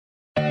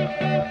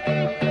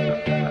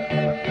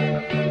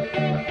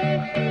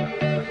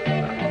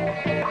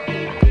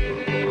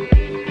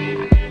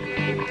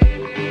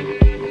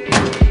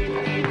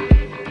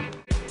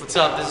What's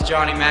up? This is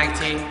Johnny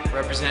McEntee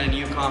representing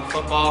UConn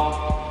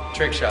football.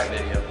 Trick shot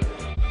video.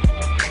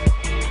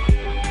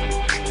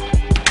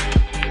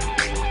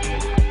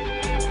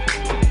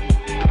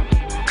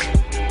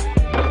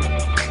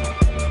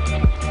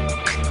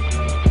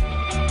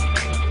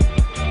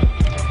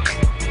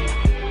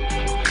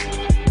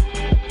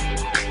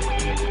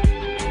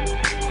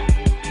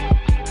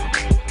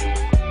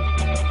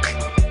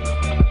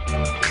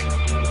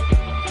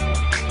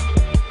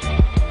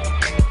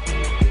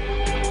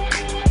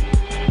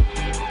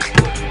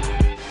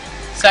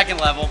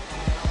 Second level,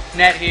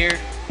 net here.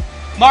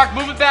 Mark,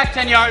 move it back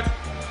 10 yards.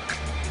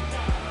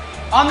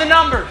 On the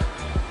numbers.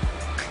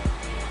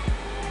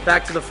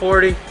 Back to the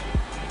 40. You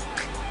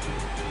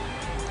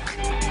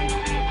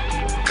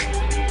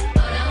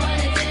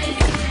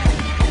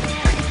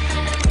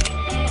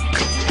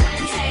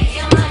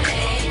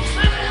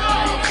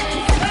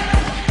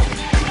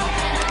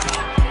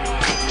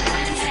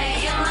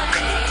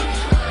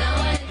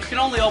can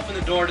only open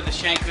the door to the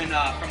Shankman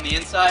from the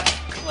inside.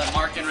 Let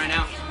Mark in right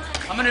now.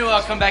 I'm going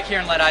to come back here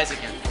and let Isaac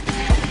in.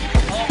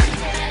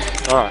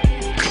 All right.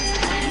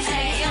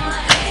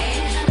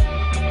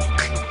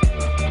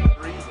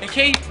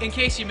 In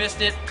case you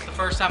missed it the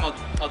first time,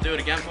 I'll do it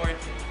again for you.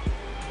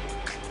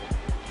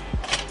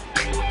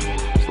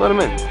 Just let him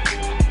in.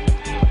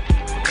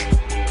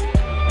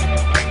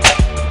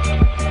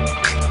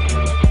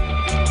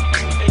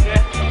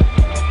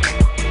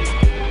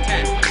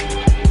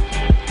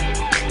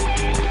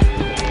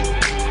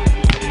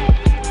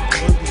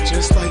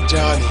 Just like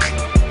Johnny.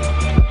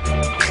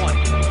 20.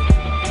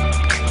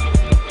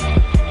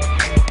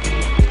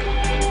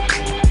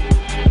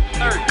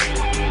 30.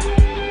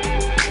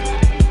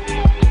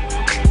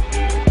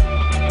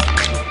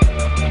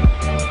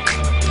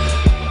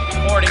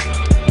 40.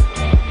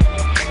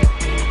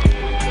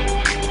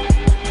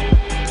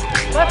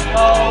 Let's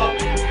go.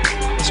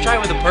 Let's try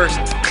it with a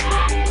person.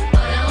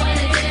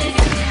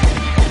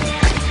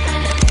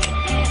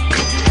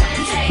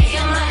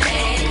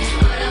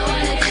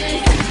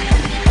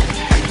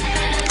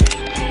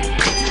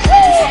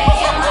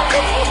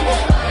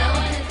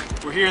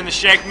 We're here in the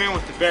Shankman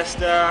with the best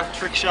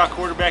trick shot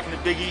quarterback in the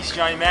Big East,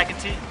 Johnny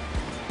McEntee.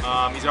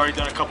 He's already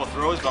done a couple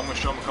throws, but I'm going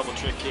to show him a couple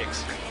trick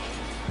kicks.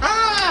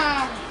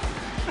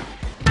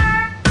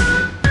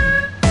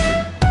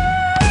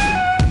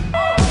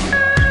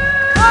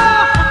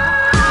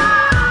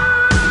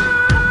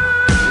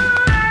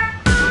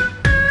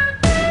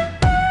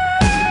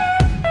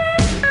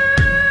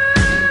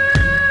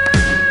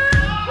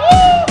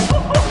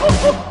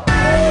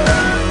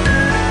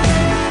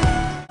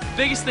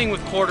 The biggest thing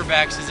with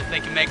quarterbacks is if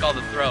they can make all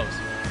the throws.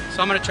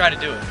 So I'm going to try to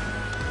do it.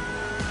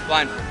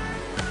 Blindfold.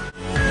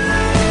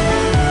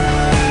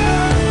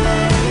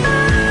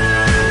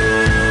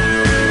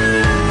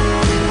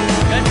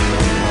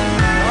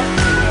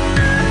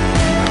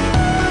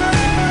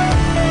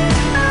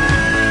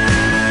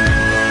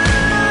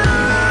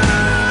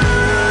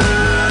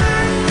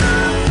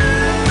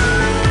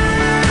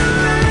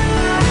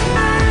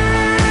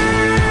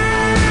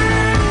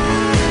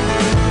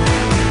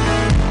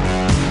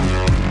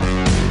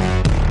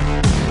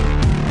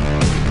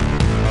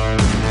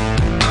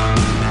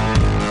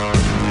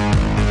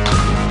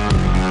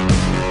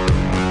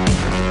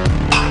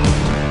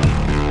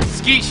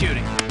 Skeet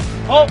shooting.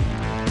 Oh!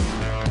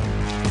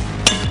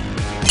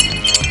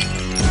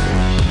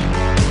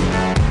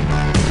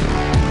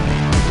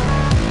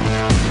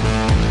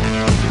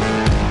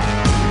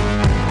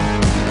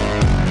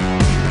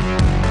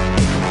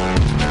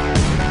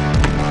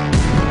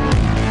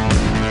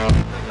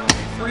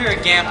 We're here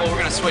at Gamble. We're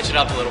going to switch it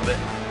up a little bit.